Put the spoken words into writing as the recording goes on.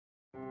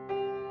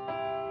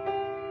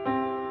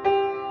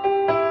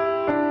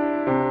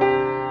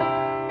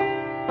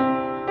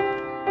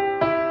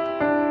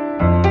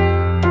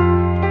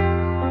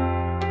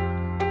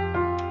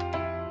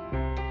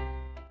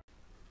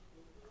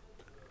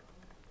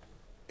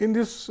In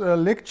this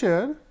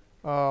lecture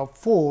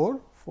 4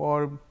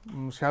 for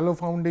shallow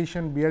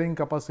foundation bearing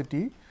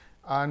capacity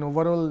and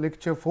overall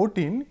lecture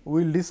 14,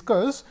 we will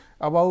discuss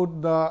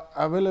about the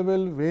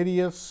available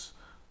various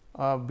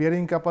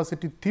bearing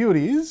capacity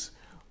theories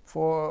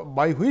for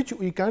by which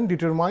we can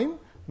determine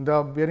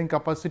the bearing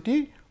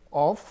capacity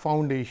of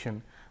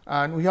foundation.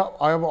 And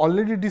I have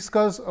already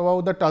discussed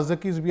about the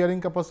Tazaki's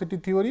bearing capacity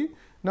theory.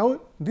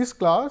 Now, this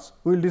class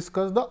we will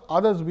discuss the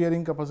others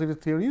bearing capacity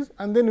theories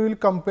and then we will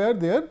compare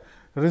their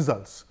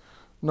results.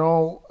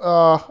 Now,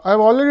 I have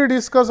already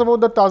discussed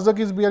about the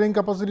Tazaki's bearing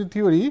capacity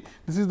theory.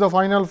 This is the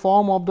final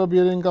form of the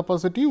bearing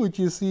capacity, which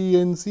is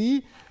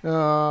CNC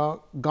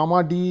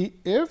gamma d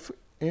f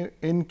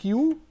n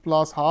q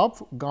plus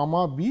half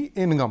gamma b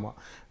n gamma.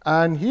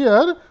 And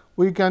here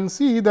we can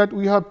see that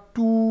we have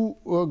two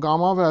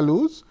gamma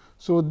values.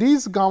 So,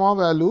 these gamma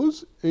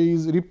values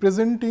is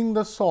representing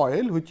the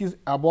soil which is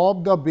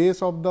above the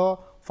base of the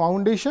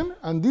foundation,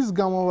 and this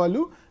gamma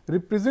value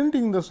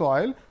representing the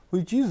soil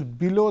which is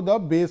below the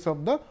base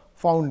of the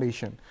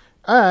foundation.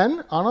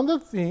 And another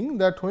thing,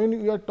 that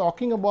when we are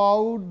talking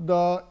about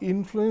the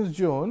influence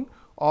zone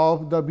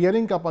of the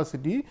bearing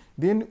capacity,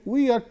 then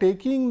we are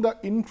taking the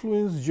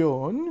influence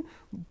zone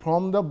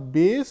from the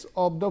base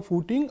of the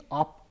footing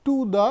up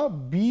to the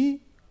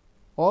B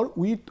or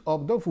width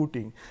of the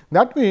footing.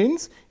 That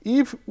means,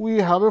 if we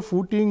have a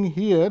footing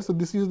here, so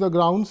this is the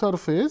ground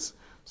surface.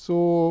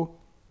 So,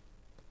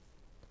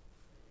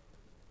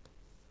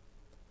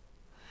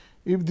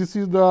 if this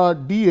is the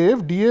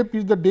df, df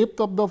is the depth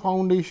of the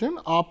foundation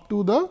up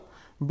to the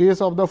base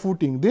of the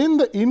footing, then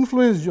the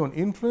influence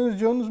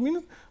zones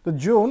means the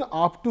zone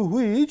up to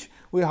which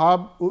we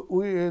have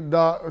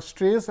the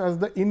stress as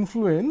the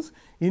influence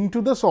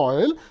into the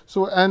soil.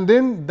 So, and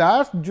then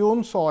that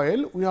zone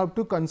soil we have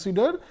to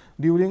consider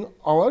during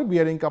our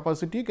bearing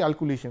capacity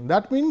calculation.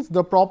 That means,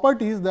 the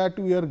properties that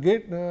we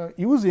are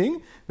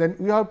using, then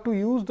we have to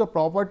use the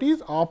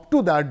properties up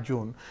to that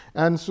zone.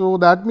 And so,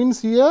 that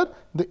means, here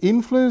the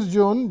influence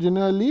zone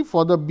generally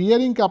for the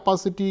bearing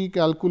capacity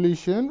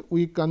calculation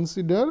we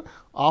consider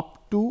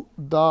up to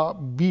the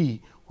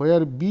B,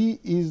 where B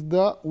is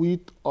the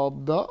width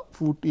of the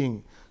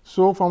footing.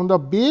 So, from the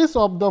base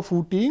of the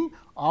footing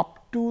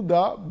up to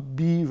the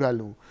B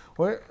value.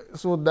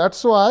 So, that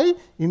is why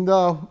in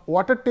the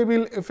water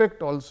table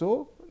effect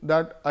also,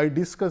 that I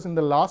discussed in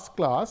the last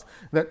class,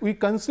 that we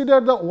consider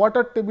the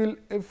water table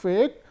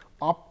effect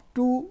up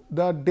to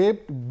the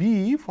depth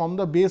B from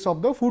the base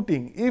of the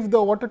footing. If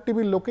the water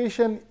table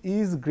location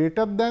is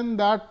greater than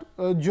that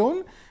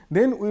zone,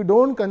 then we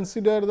do not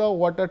consider the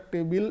water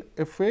table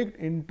effect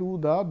into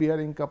the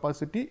bearing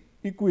capacity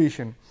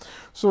equation.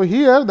 So,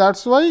 here that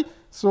is why.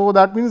 So,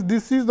 that means,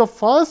 this is the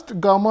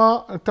first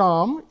gamma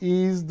term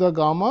is the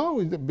gamma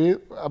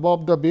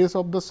above the base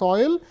of the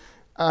soil,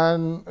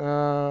 and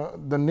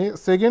the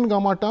second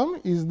gamma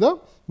term is the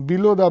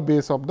below the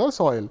base of the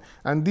soil,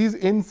 and these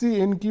N c,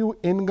 N q,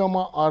 N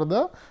gamma are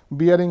the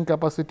bearing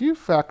capacity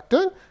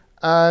factor,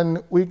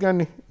 and we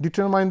can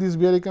determine this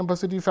bearing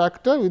capacity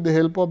factor with the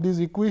help of this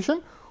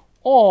equation,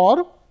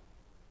 or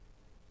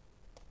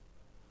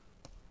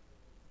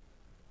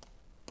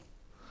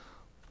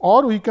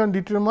we can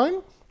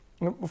determine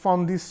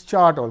from this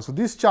chart also.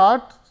 This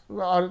chart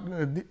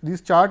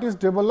is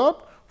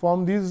developed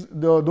from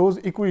those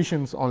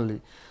equations only.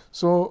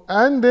 So,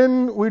 and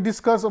then we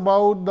discuss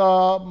about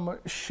the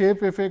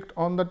shape effect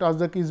on the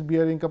Tazaki's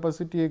bearing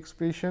capacity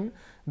expression.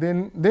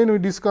 Then we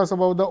discuss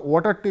about the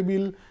water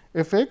table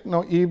effect.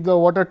 Now, if the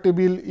water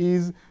table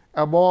is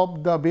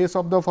above the base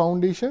of the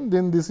foundation,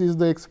 then this is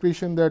the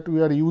expression that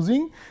we are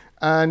using,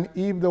 and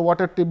if the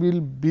water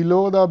table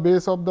below the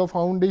base of the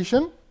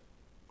foundation,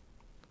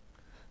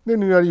 then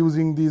we are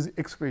using these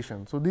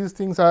expressions. So, these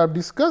things I have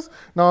discussed.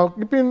 Now,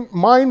 keep in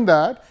mind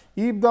that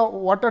if the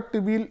water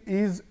table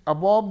is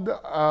above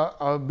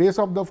the base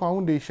of the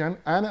foundation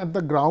and at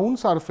the ground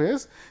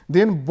surface,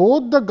 then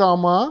both the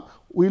gamma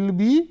will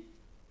be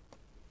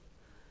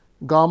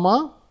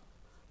gamma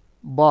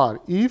bar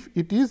if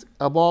it is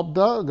above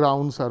the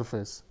ground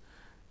surface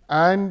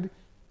and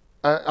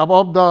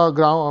above the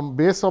ground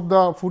base of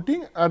the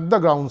footing at the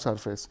ground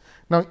surface.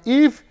 Now,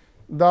 if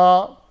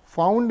the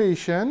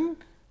foundation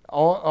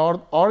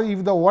or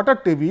if the water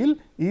table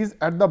is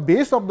at the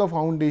base of the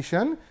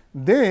foundation,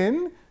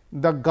 then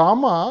the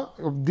gamma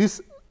of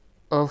this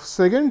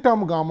second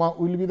term gamma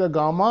will be the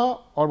gamma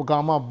or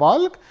gamma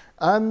bulk,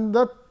 and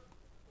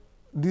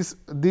this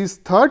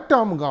third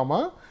term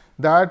gamma,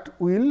 that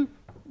will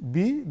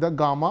be the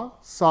gamma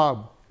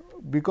sub,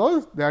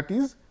 because that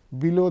is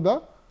below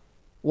the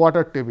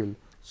water table.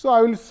 So,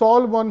 I will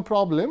solve one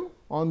problem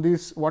on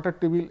this water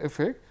table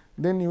effect,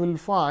 then you will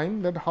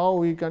find that how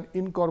we can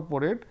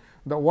incorporate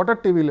the water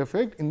table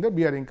effect in the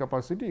bearing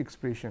capacity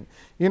expression.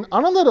 In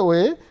another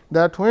way,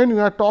 that when we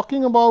are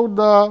talking about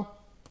the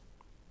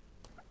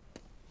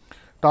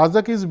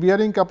Tarzaki's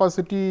bearing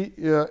capacity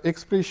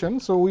expression.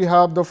 So, we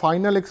have the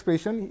final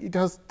expression, it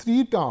has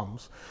 3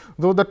 terms.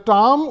 Though the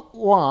term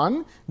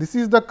 1, this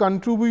is the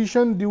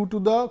contribution due to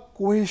the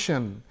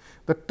cohesion.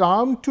 The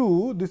term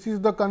 2, this is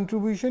the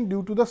contribution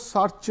due to the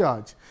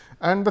surcharge,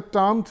 and the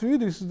term 3,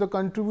 this is the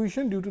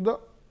contribution due to the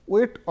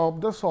weight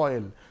of the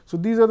soil. So,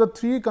 these are the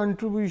 3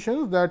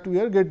 contributions that we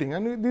are getting,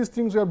 and these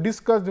things we have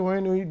discussed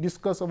when we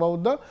discuss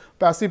about the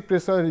passive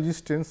pressure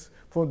resistance,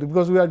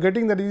 because we are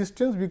getting the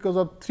resistance because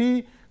of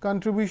 3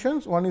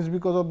 contributions. One is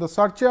because of the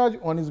surcharge,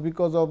 one is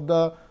because of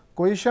the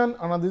cohesion,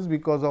 another is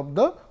because of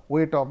the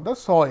weight of the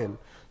soil.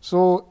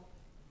 So,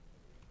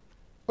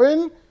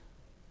 when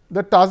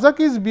the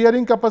Tarzaki's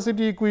bearing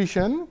capacity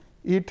equation,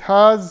 it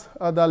has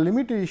the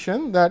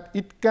limitation that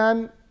it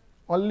can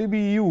only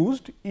be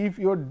used if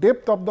your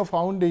depth of the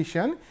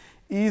foundation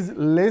is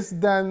less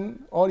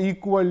than or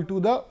equal to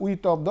the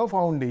width of the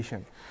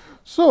foundation.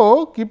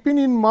 So, keeping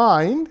in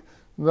mind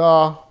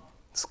the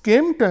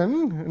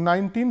Skempton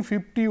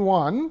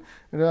 1951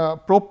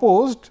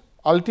 proposed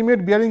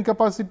ultimate bearing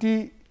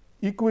capacity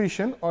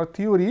equation or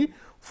theory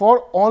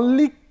for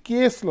only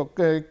clay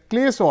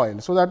soil.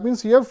 So, that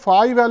means, here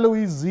phi value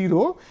is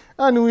 0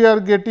 and we are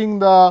getting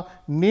the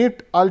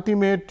net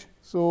ultimate.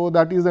 So,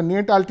 that is the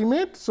net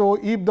ultimate. So,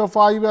 if the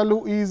phi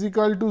value is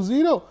equal to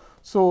 0,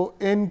 so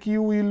n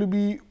q will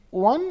be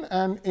 1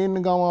 and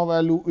n gamma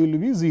value will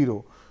be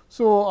 0.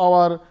 So,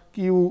 our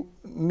q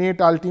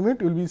net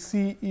ultimate will be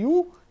C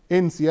u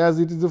N c, as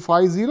it is the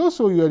phi 0.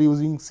 So, you are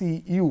using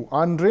C u,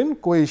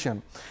 undrained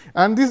cohesion,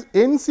 and this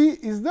N c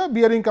is the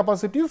bearing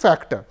capacity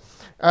factor.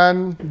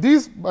 And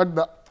this, but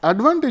the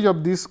advantage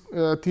of this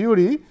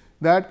theory,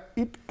 that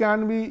it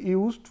can be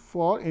used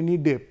for any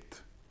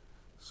depth.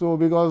 So,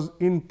 because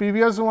in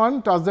previous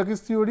one,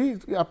 Tarzaki's theory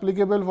is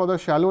applicable for the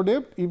shallow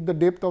depth if the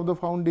depth of the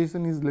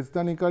foundation is less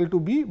than or equal to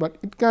b, but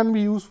it can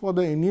be used for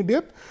the any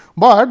depth,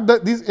 but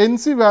this N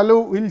c value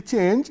will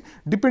change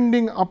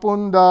depending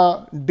upon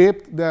the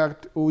depth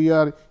that we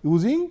are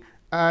using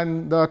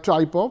and the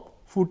type of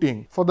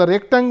footing. For the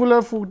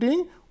rectangular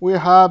footing, we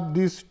have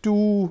these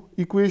 2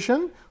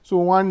 equation. So,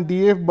 one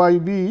df by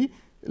b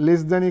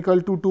less than or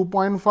equal to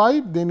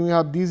 2.5, then we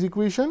have this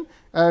equation,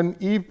 and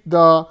if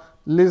the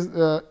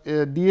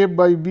df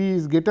by b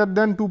is greater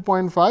than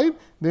 2.5,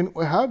 then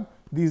we have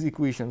these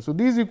equations. So,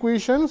 these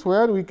equations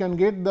where we can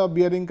get the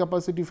bearing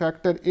capacity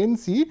factor N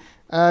c,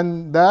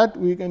 and that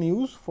we can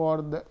use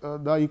for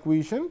the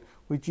equation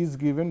which is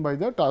given by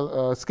the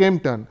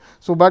Skempton.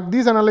 So, but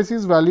this analysis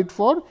is valid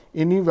for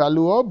any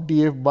value of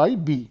df by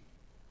b.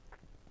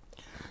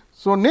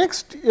 So,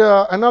 next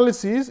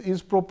analysis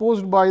is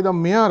proposed by the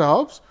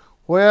Meyerhof,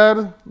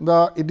 where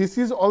this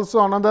is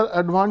also another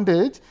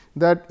advantage,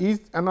 that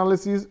each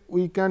analysis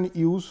we can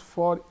use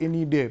for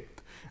any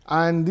depth,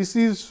 and this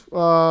is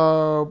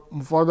for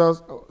the,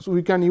 so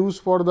we can use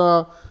for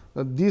the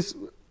this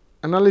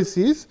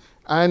analysis.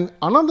 And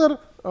another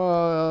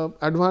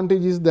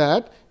advantage is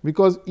that,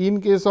 because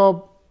in case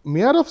of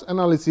Meyerhof's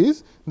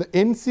analysis, the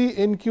N c,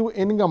 N q,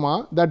 N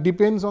gamma, that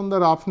depends on the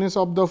roughness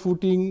of the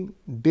footing,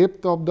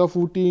 depth of the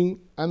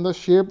footing, and the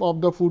shape of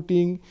the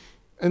footing,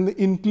 and the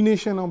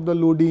inclination of the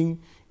loading,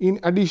 in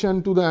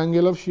addition to the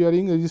angle of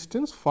shearing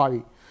resistance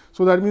phi.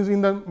 So, that means,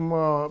 in the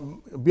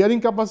bearing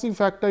capacity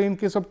factor in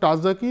case of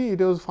Tarzaki, it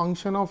was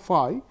function of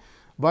phi,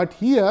 but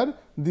here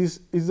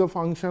this is a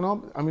function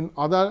of,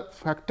 other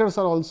factors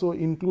are also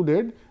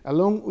included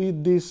along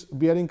with this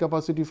bearing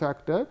capacity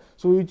factor.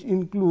 So, which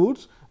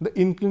includes the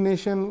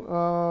inclination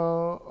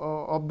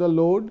of the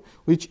load,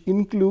 which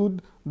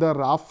include the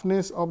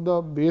roughness of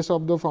the base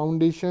of the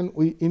foundation,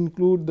 we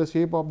include the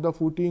shape of the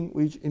footing,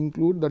 which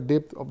include the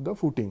depth of the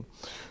footing.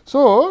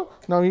 So,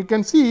 now you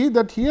can see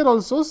that here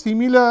also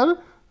similar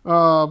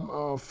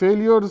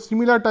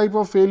similar type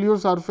of failure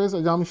surface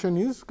assumption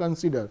is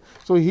considered.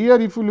 So,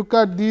 here if you look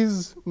at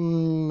this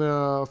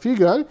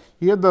figure,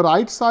 here the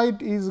right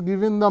side is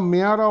given the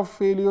Meyerhof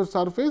failure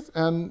surface,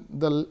 and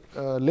the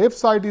left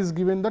side is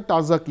given the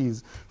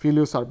Tarzaki's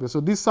failure surface. So,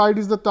 this side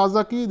is the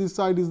Tarzaki, this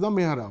side is the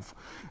Meyerhof,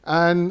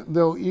 and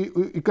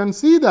you can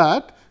see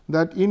that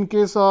in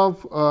case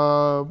of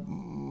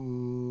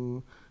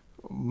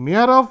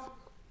Meyerhof,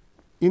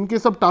 in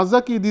case of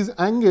Tarzaki, this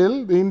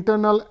angle, the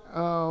internal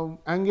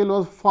angle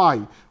was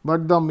phi,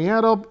 but the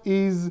Meyerhof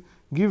is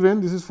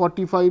given, this is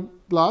 45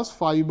 plus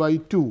phi by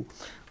 2.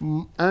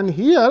 And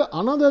here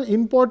another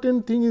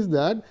important thing is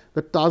that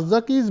the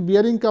Tarzaki's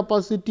bearing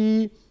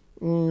capacity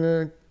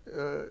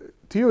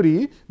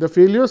theory, the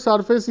failure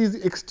surface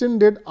is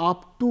extended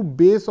up to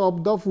base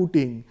of the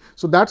footing.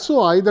 So, that is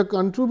why the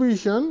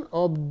contribution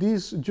of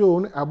this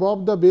zone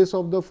above the base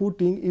of the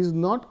footing is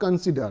not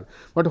considered,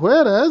 but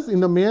whereas in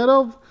the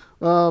Meyerhof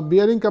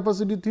bearing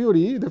capacity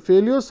theory, the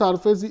failure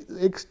surface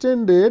is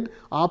extended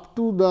up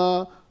to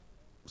the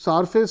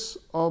surface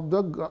of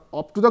the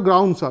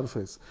ground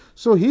surface.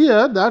 So,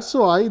 here that is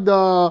why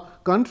the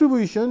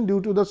contribution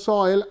due to the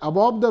soil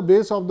above the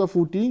base of the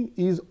footing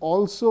is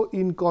also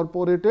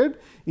incorporated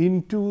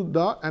into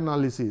the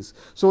analysis.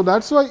 So,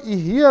 that is why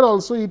here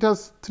also it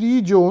has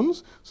 3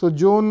 zones. So,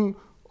 zone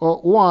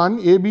 1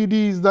 ABD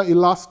is the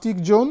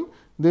elastic zone,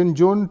 then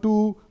zone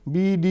 2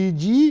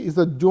 BDG is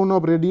the zone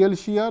of radial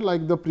shear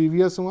like the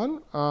previous one,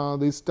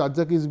 this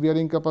Tarzaki's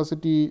bearing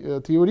capacity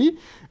theory,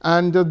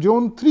 and the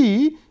zone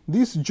 3,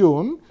 this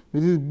zone,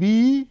 this is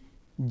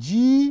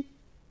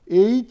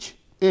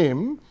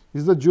BGHM,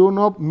 is the zone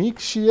of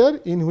mixed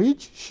shear, in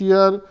which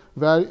shear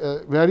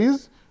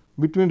varies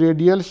between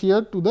radial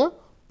shear to the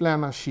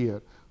planar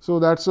shear. So,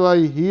 that is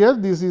why here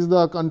this is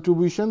the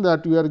contribution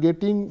that we are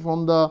getting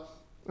from the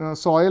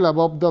soil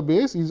above the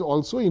base is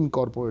also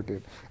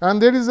incorporated.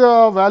 And there is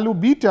a value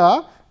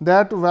beta,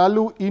 that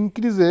value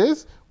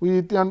increases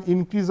with an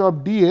increase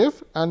of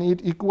df, and it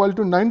equal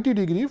to 90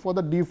 degree for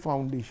the deep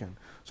foundation.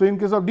 So, in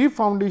case of deep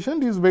foundation,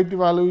 this beta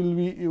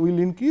value will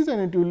increase,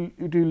 and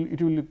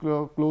it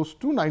will close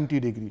to 90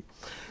 degree.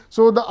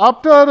 So,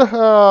 after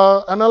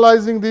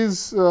analyzing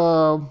this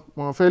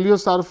failure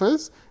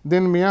surface,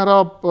 then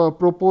Meyerhof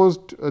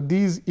proposed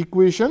these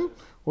equation,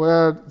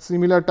 where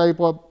similar type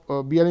of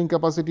bearing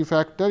capacity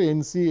factor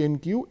NC,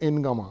 NQ,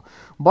 N gamma,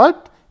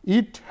 but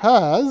it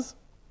has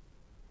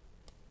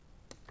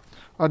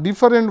a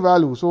different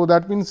value. So,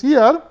 that means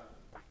here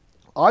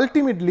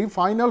ultimately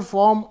final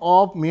form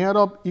of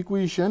Meyerhof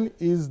equation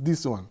is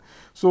this one.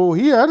 So,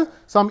 here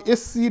some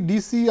SC,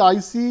 DC,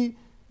 IC,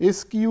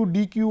 SQ,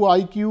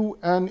 DQ, IQ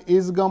and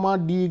S gamma,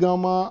 D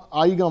gamma,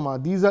 I gamma,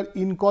 these are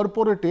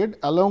incorporated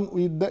along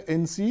with the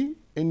NC,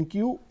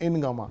 NQ, N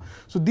gamma.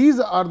 So, these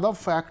are the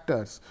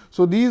factors.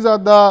 So, these are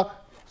the,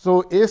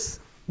 so S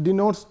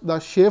denotes the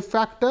shape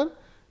factor,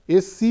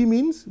 SC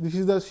means this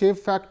is the shape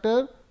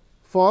factor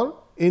for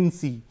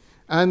NC,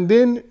 and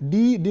then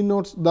D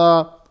denotes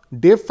the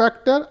depth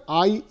factor,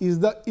 I is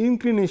the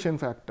inclination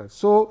factor.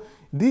 So,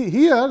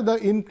 here the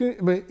in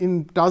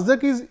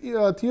Tarzaki's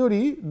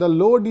theory, the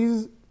load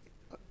is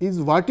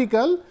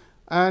vertical,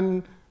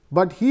 and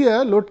but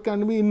here load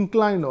can be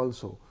inclined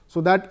also.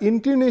 So, that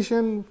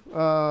inclination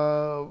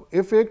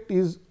effect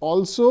is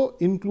also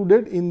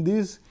included in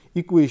this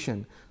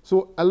equation.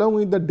 So, along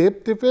with the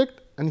depth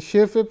effect and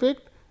shape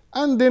effect,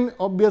 and then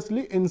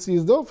obviously NC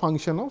is the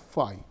function of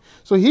phi.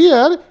 So,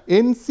 here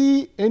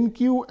NC,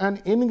 NQ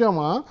and N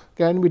gamma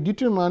can be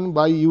determined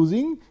by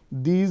using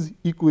these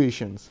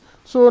equations.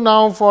 So,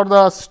 now for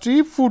the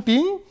strip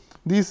footing,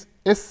 this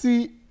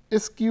SC,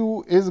 SQ,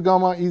 S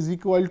gamma is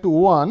equal to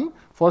 1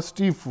 for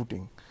strip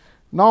footing.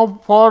 Now,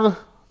 for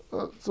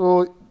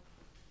so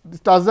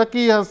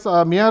Tarzaki has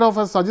Meyerhof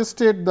has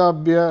suggested the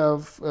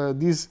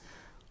this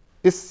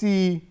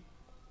SC,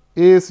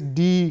 S,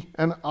 D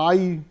and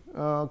I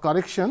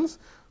corrections.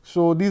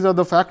 So, these are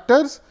the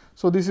factors.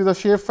 So, this is the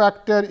shape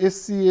factor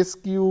SC,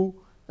 SQ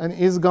and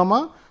S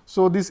gamma.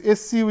 So, this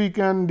SC we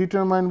can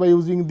determine by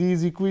using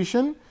these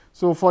equation.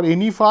 So, for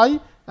any phi,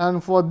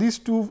 and for these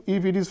two,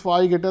 if it is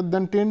phi greater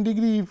than 10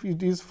 degree, if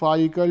it is phi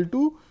equal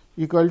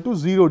to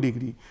 0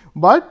 degree.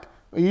 But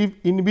if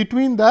in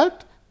between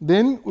that,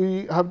 then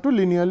we have to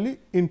linearly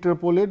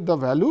interpolate the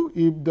value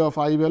if the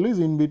phi value is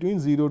in between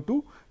 0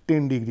 to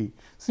 10 degree.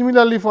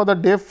 Similarly, for the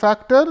depth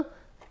factor,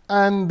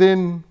 and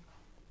then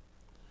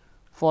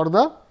for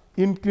the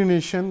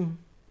inclination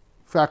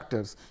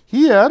factors.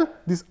 Here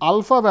this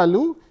alpha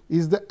value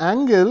is the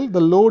angle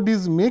the load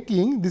is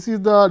making, this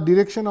is the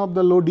direction of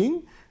the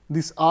loading,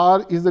 this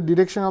r is the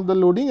direction of the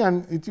loading,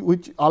 and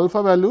which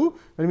alpha value,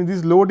 I mean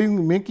this load is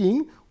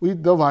making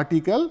with the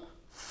vertical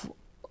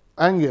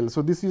angle.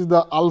 So, this is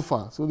the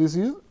alpha. So, this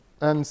is,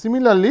 and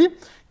similarly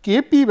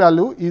Kp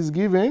value is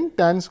given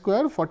tan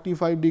square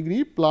 45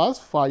 degree plus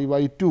phi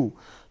by 2.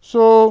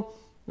 So,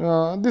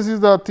 this is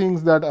the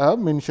things that I have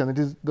mentioned, it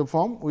is the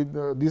form with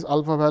this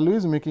alpha value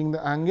is making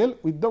the angle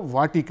with the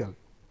vertical.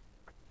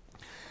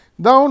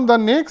 Down the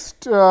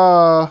next,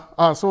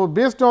 so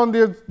based on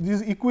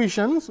these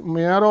equations,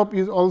 Meyerhof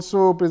is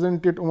also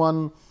presented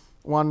one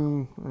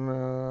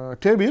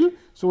table.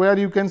 So, where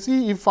you can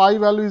see if phi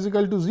value is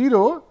equal to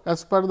 0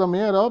 as per the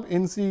Meyerhof,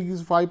 NC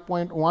is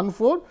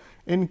 5.14,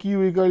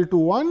 NQ equal to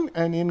 1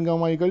 and N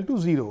gamma equal to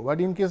 0, but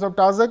in case of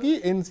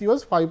Tarzaki NC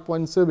was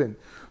 5.7.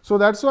 So,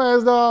 that is why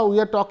as we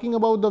are talking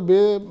about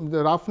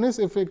the roughness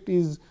effect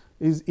is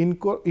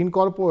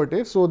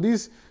incorporated. So,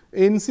 this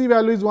NC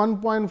value is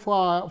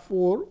 1.4,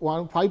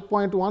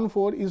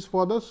 5.14 is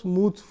for the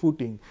smooth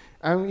footing,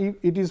 and if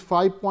it is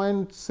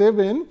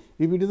 5.7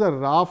 if it is a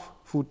rough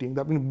footing,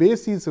 that means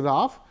base is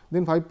rough,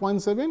 then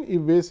 5.7,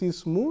 if base is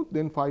smooth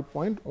then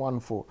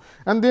 5.14,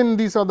 and then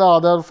these are the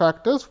other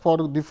factors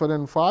for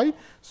different phi.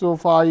 So,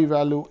 phi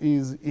value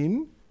is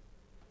in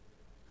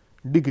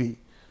degree.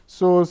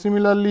 So,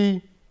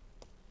 similarly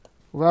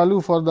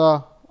value for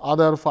the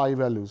other phi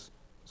values.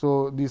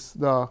 So, this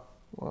the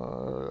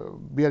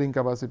bearing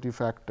capacity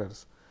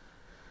factors.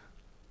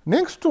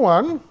 Next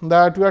one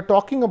that we are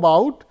talking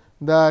about,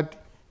 that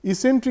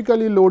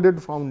eccentrically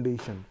loaded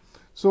foundation.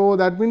 So,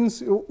 that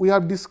means we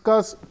have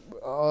discussed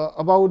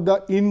about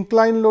the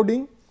incline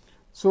loading.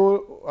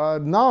 So,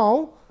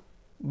 now,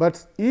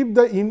 but if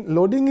the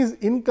loading is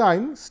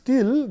inclined,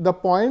 still the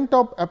point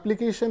of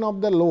application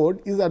of the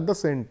load is at the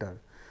center.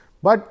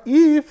 But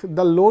if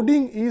the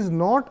loading is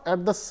not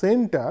at the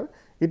center,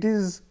 it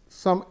is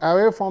some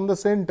away from the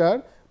center,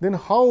 then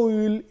how we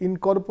will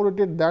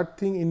incorporate that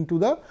thing into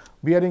the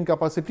bearing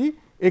capacity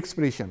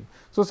expression.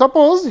 So,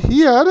 suppose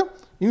here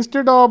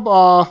instead of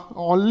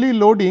only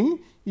loading,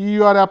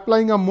 you are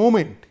applying a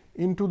moment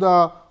into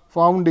the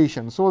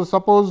foundation. So,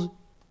 suppose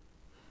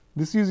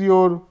this is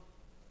your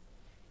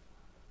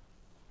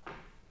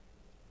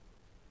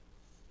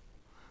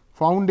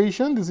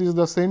foundation, this is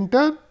the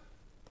center,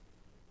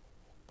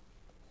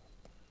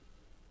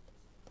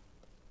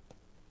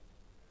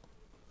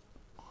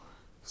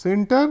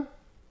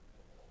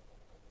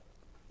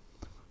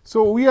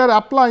 So, we are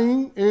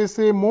applying a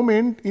say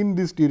moment in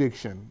this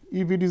direction,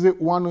 if it is a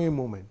one way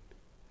moment.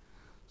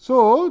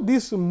 So,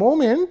 this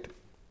moment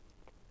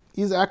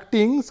is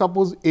acting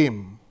suppose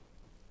m.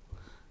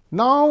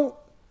 Now,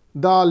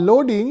 the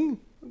loading,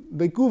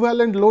 the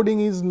equivalent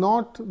loading is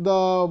not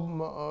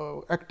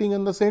the acting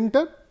in the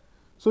center.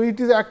 So, it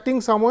is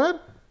acting somewhere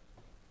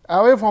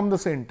away from the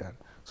center.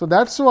 So,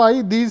 that is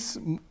why this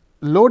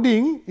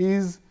loading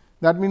is,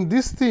 that means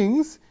this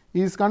things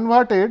is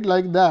converted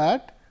like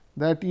that,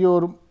 that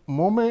your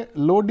moment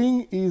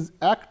loading is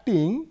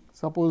acting,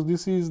 suppose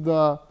this is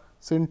the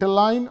center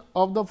line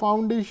of the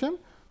foundation.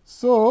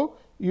 So,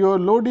 your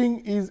loading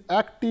is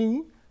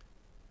acting,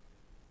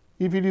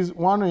 if it is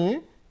one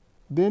way,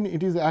 then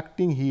it is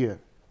acting here.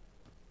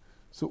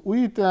 So,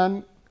 with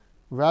an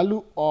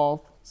value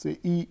of say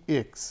E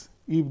x,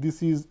 if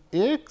this is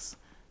x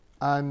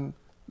and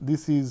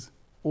this is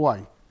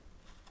y.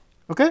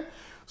 Okay.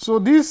 So,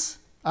 this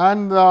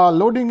and the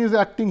loading is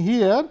acting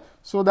here.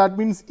 So, that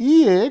means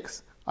E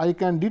x I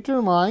can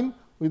determine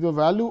with a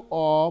value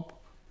of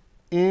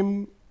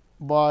m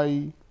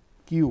by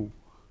q.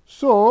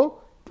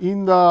 So,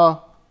 in the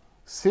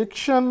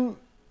section,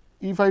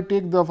 if I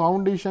take the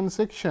foundation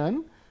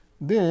section,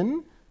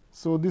 then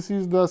so this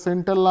is the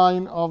center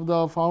line of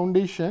the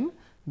foundation,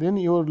 then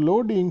your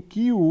loading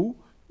q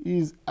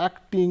is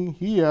acting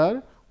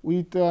here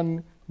with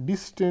an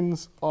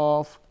distance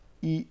of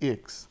E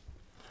x.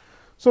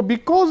 So,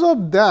 because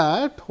of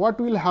that, what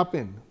will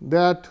happen,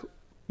 that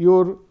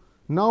your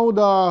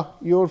now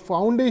your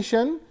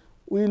foundation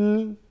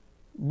will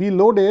be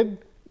loaded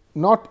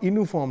not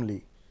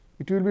uniformly,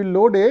 it will be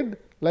loaded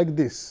like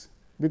this,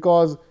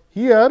 because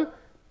here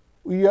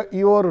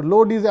your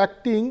load is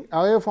acting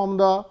away from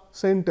the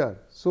center.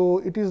 So,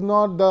 it is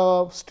not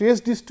the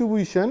stress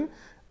distribution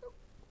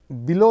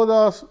below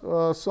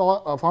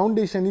the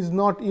foundation is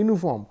not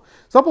uniform.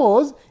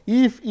 Suppose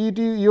if it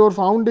is your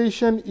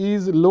foundation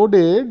is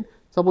loaded,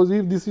 suppose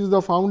if this is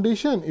the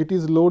foundation, it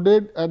is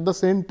loaded at the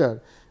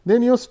center,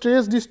 then your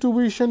stress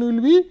distribution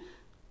will be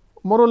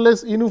more or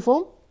less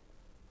uniform,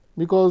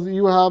 because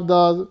you have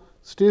the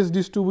stress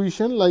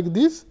distribution like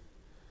this.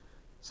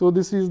 So,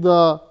 this is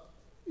the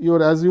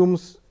your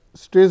assumed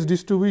stress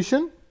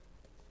distribution,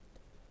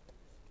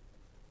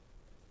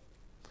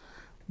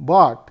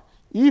 but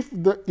if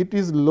it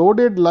is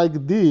loaded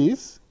like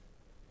this,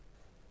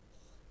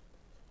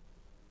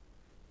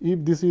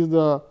 if this is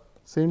the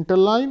center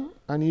line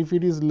and if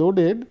it is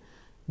loaded,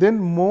 then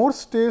more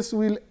stress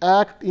will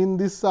act in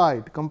this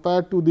side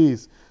compared to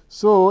this.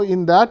 So,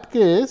 in that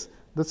case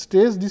the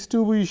stress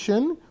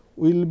distribution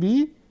will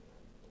be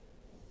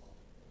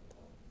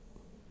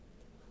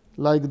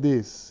like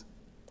this.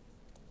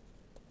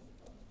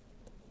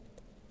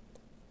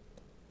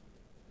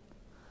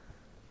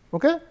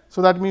 Okay.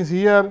 So, that means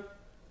here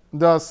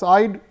the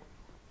side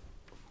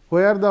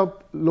where the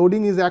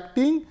loading is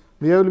acting,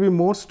 there will be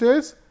more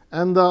stress,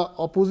 and the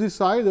opposite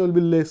side there will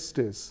be less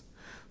stress.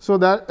 So,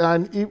 that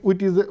and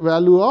it is the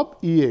value of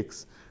E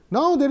x.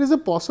 Now, there is a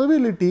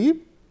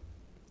possibility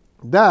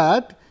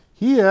that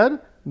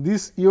here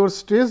this your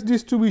stress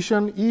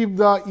distribution, if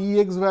the E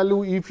x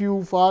value, if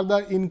you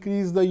further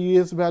increase the E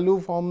x value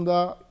from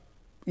the,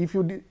 if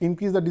you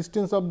increase the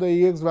distance of the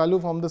E x value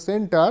from the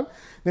center,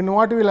 then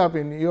what will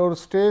happen? Your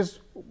stress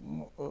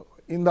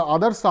in the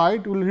other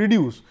side will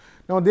reduce.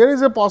 Now, there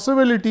is a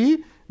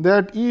possibility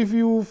that if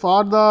you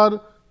further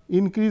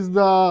increase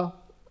the,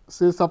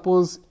 say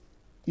suppose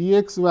E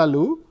x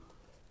value,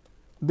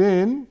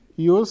 then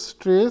your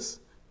stress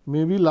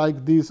may be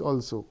like this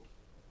also.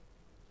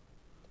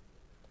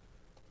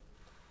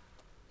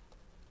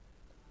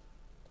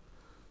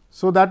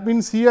 So, that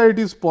means here it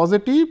is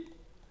positive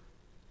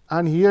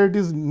and here it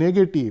is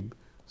negative.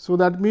 So,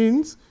 that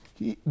means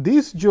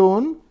this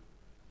zone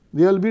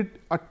there will be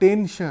a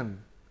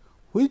tension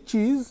which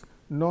is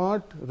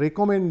not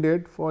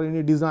recommended for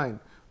any design.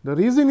 The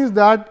reason is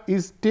that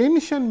is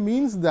tension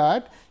means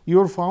that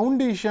your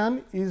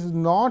foundation is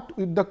not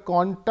with the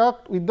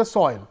contact with the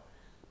soil.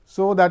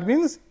 So, that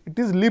means it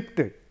is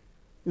lifted,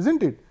 is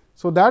not it.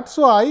 So, that is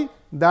why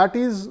that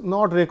is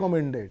not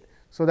recommended.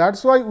 So, that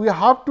is why we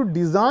have to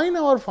design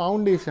our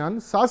foundation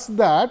such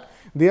that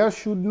there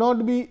should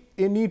not be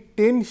any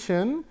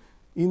tension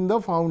in the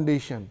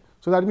foundation.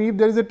 So, that means if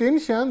there is a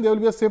tension, there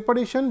will be a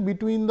separation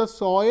between the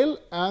soil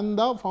and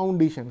the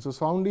foundation. So,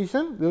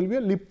 foundation there will be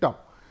a lift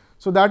up.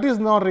 So, that is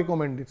not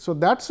recommended. So,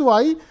 that is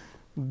why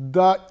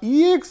the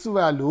E x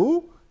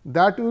value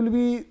that will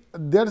be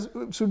there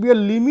should be a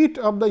limit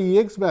of the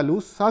Ex value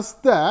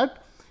such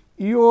that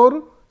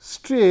your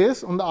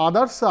stress on the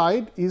other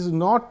side is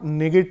not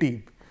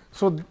negative.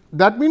 So,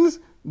 that means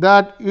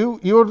that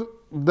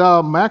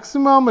the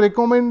maximum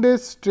recommended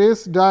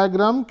stress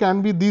diagram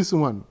can be this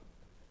one,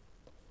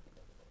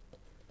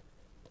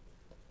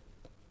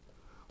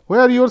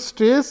 where your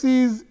stress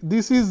is,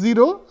 this is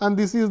 0 and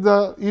this is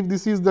the, if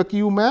this is the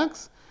Q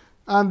max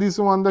and this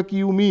one the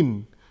Q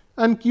mean,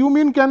 and Q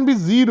mean can be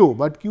 0,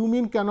 but Q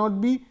mean cannot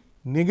be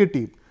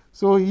negative.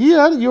 So,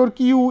 here your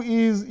Q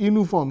is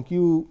uniform,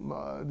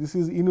 this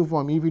is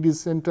uniform if it is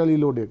centrally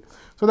loaded.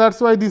 So, that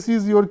is why this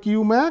is your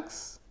Q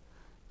max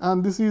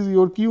and this is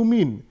your Q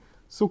mean.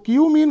 So,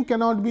 Q mean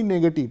cannot be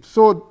negative.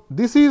 So,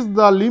 this is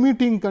the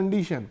limiting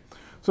condition.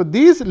 So,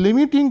 this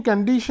limiting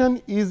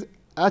condition is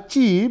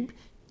achieved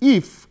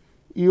if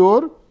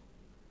your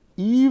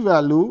E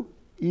value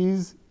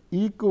is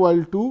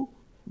equal to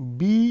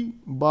B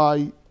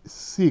by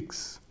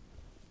 6.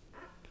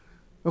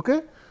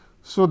 Okay.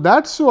 So,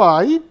 that is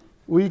why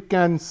we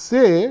can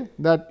say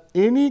that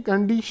any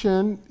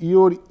condition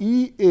your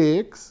E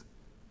x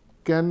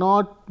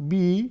cannot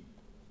be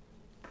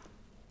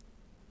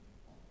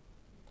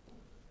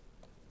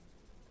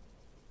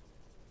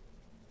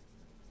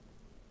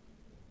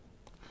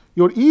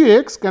your E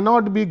x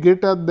cannot be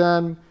greater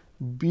than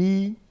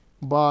B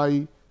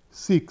by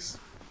 6.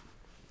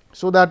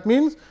 So, that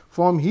means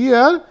from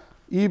here,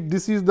 if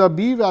this is the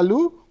B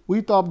value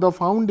width of the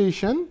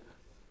foundation,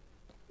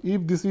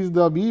 if this is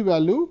the B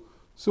value,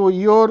 so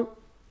your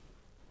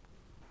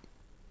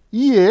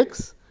E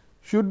x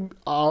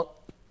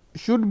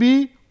should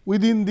be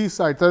within this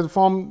side. So,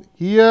 from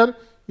here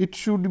it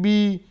should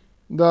be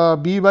the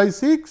B by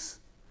 6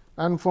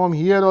 and from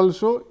here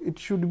also it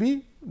should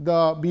be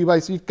the B by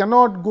 6. It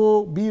cannot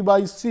go B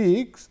by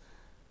 6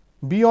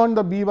 beyond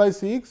the B by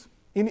 6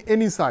 in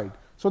any side.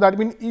 So, that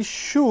means it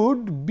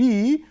should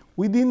be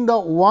within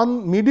the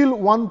middle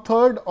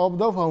 1/3 of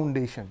the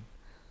foundation.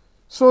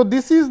 So,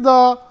 this is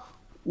the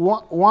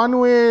one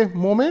way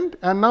moment,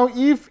 and now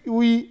if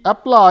we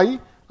apply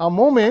a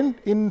moment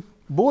in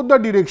both the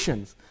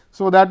directions.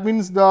 So, that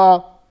means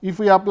if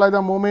we apply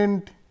the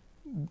moment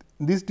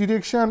this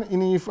direction,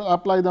 and if we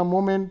apply the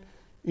moment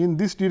in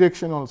this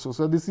direction also.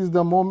 So, this is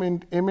the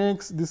moment m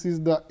x, this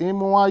is the m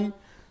y.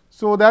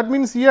 So, that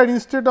means here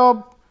instead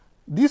of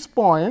this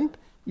point,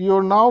 you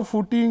are now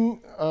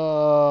putting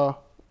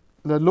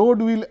the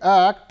load will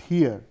act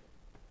here.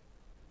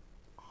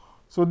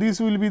 So, this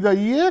will be the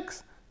E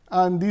x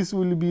and this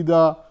will be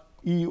the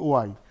E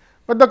y,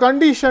 but the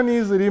condition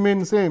is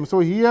remain same. So,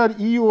 here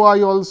E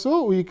y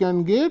also we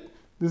can get,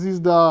 this is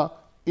the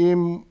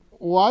m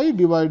y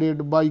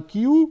divided by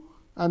q,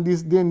 and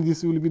then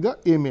this will be the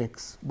m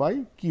x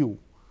by q.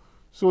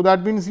 So,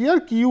 that means here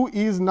q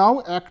is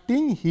now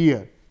acting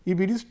here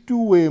if it is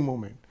two way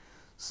moment.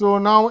 So,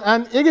 now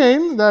and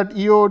again that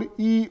your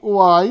E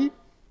y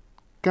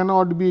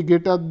cannot be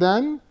greater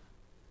than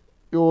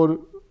your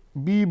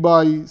B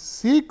by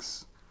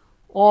 6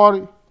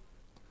 or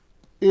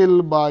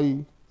L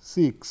by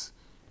 6.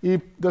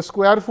 If the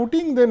square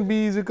footing, then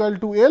B is equal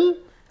to L,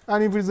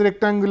 and if it is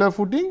rectangular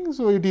footing,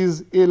 so it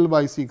is L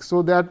by 6.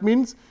 So, that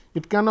means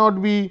it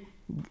cannot be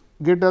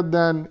greater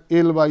than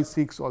L by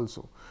 6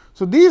 also.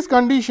 So, these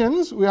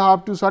conditions we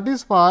have to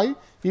satisfy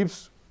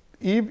if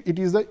it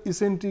is the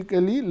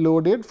eccentrically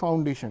loaded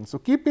foundation. So,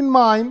 keep in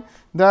mind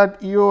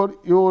that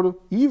your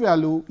E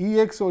value E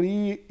x or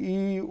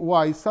E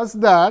y such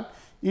that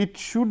it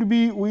should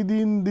be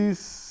within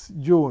this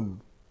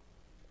zone.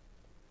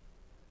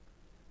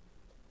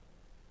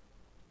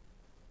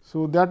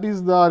 So, that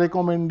is the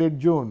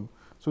recommended zone.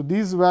 So,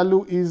 this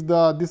value is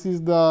this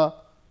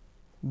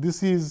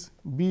is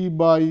B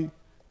by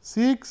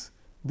 6,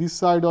 this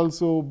side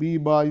also B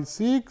by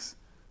 6,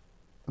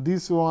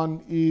 this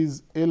one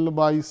is L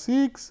by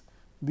 6,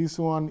 this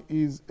one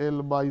is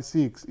L by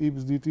 6.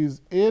 If it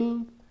is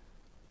L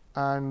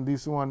and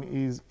this one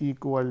is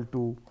equal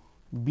to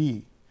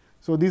B.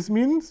 So, this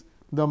means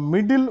the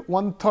middle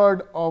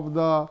 1/3 of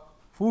the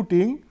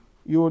footing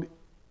your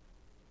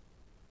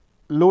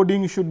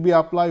loading should be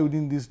applied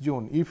within this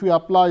zone. If you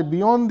apply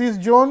beyond this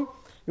zone,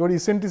 your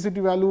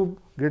eccentricity value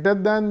greater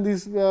than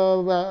this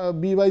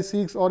B by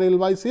 6 or L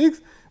by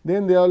 6,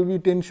 then there will be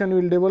tension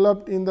will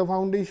develop in the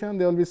foundation,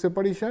 there will be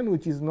separation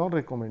which is not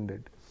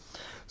recommended.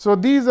 So,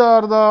 these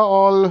are the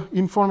all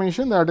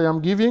information that I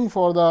am giving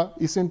for the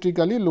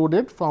eccentrically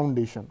loaded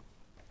foundation.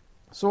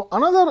 So,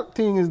 another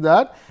thing is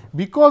that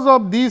because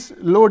of this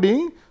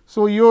loading,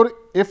 so your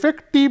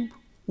effective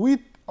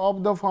width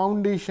of the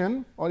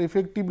foundation or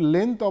effective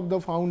length of the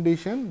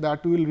foundation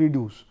that will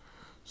reduce.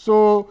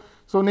 So,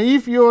 now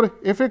if your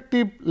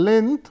effective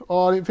length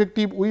or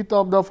effective width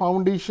of the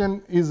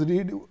foundation is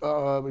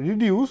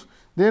reduced,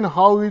 then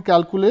how we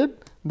calculate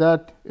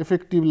that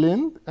effective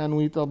length and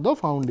width of the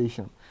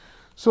foundation.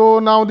 So,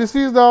 now this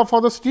is the for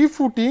the steep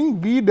footing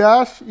B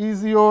dash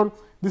is your,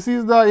 this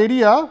is the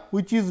area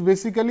which is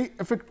basically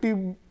effective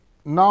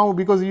now,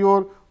 because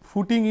your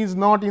footing is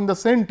not in the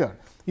center.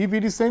 If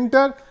it is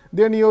center,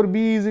 then your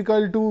B is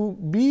equal to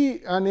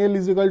B and L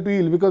is equal to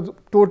L, because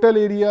total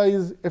area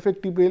is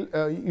effective,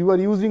 you are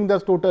using the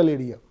total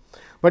area.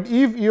 But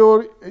if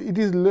it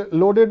is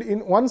loaded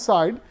in one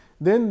side,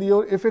 then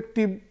your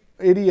effective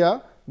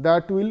area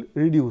that will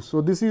reduce.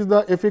 So, this is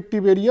the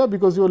effective area,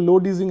 because your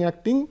load is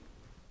acting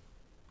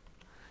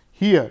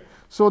here.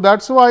 So,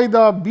 that is why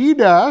the B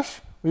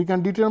dash we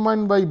can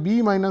determine by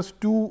B minus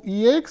 2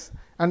 E x,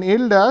 and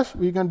L dash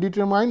we can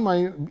determine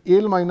by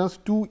L minus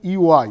 2 E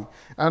y,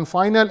 and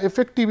final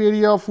effective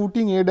area of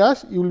footing A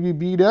dash will be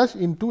B dash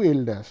into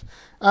L dash,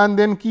 and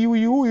then Q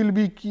u will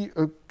be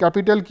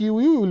capital Q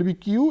u will be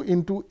Q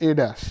into A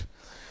dash.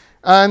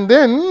 And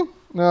then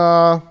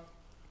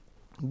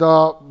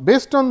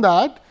based on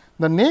that,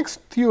 the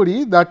next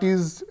theory that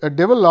is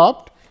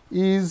developed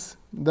is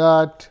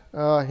that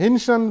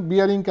Henson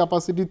bearing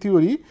capacity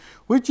theory,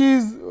 which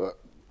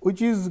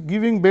is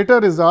giving better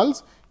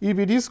results if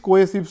it is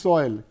cohesive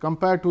soil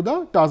compared to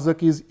the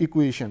Tarzaki's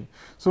equation.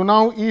 So,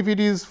 now if it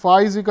is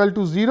phi is equal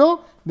to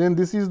 0, then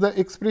this is the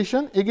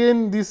expression.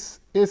 Again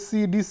this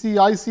SC, DC,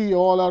 IC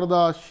all are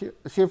the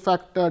shape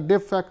factor,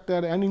 depth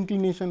factor and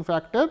inclination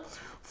factor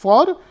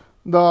for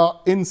the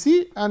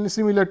NC, and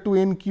similar to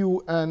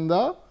NQ and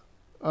the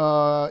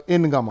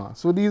N gamma.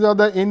 So, these are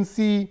the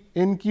NC,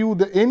 NQ,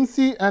 the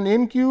NC and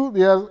NQ,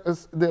 they are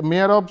the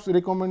Meyerhoff's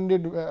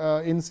recommended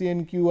NC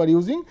and NQ are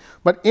using,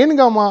 but N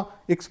gamma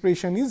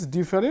expression is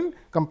different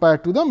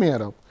compared to the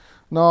Meyerhoff.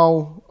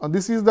 Now,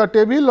 this is the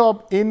table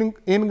of N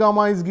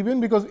gamma is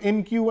given, because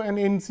NQ and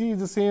NC is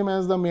the same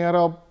as the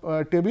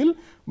Meyerhoff table,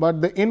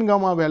 but the N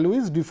gamma value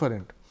is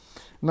different.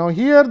 Now,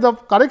 here the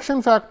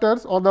correction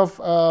factors or the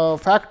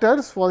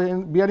factors for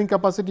bearing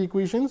capacity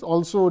equations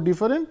also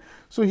different.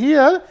 So,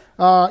 here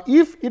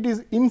if it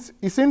is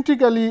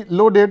eccentrically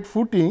loaded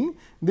footing,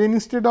 then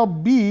instead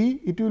of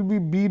B it will be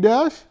B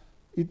dash,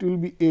 it will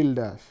be L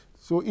dash.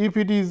 So, if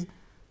it is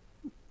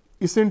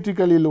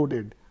eccentrically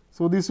loaded,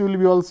 so this will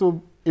be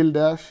also L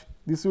dash,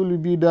 this will be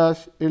B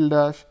dash, L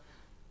dash,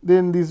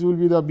 then this will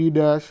be the B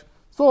dash.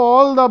 So,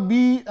 all the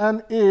B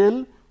and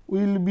L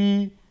will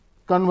be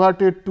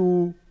converted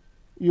to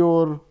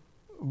your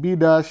B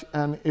dash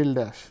and L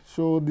dash.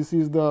 So, this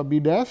is the B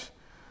dash,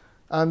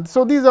 and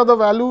so these are the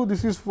value.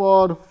 This is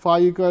for phi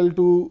equal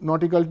to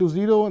not equal to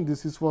 0, and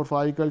this is for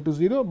phi equal to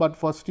 0, but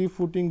for stiff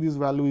footing this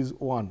value is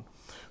 1.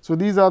 So,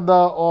 these are the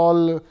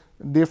all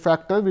depth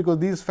factors, because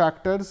these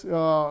factors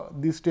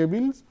these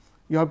tables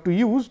you have to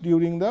use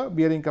during the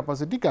bearing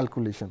capacity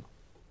calculation.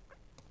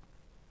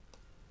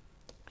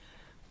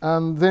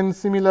 And then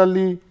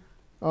similarly,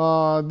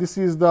 this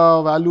is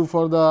the value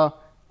for the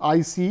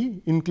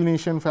IC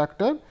inclination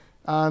factor,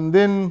 and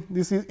then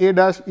this is A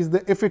dash is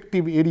the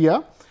effective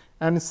area,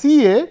 and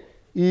CA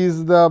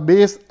is the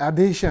base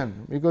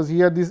adhesion, because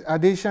here this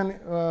adhesion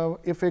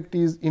effect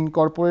is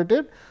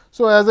incorporated.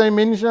 So, as I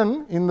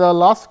mentioned in the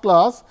last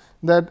class,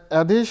 that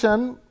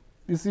adhesion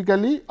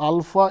basically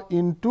alpha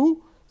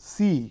into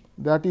C,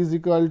 that is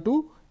equal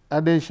to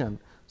adhesion.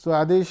 So,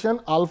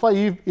 adhesion alpha,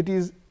 if it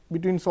is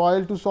between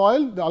soil to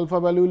soil, the alpha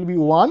value will be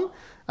 1,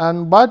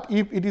 and but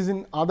if it is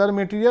in other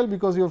material,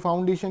 because your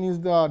foundation is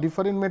the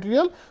different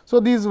material. So,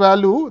 this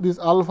value, this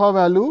alpha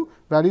value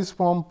varies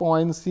from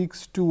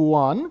 0.6 to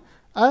 1,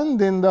 and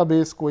then the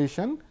base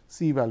cohesion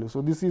C value.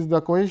 So, this is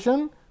the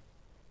cohesion.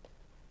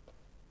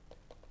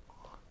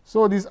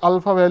 So, this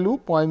alpha value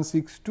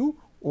 0.6 to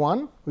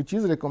 1, which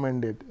is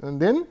recommended, and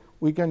then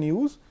we can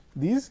use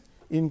these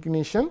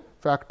inclination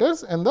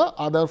factors and the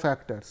other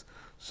factors.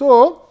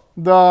 So,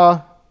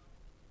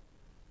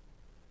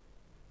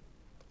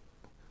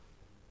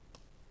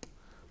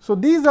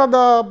 these are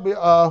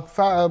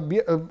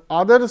the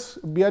other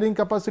bearing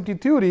capacity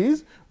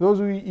theories,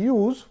 those we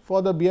use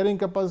for the bearing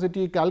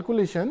capacity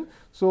calculation.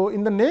 So,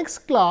 in the next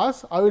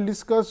class I will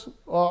discuss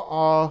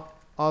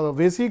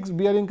basics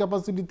bearing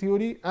capacity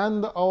theory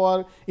and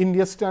our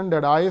India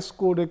standard IS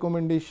code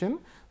recommendation,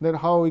 that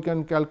how we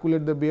can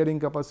calculate the bearing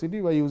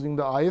capacity by using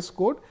the IS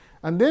code,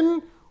 and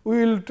then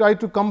we will try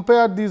to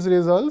compare these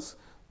results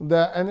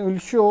and we will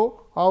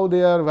show how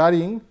they are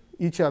varying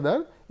each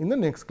other in the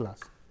next class.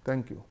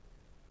 Thank you.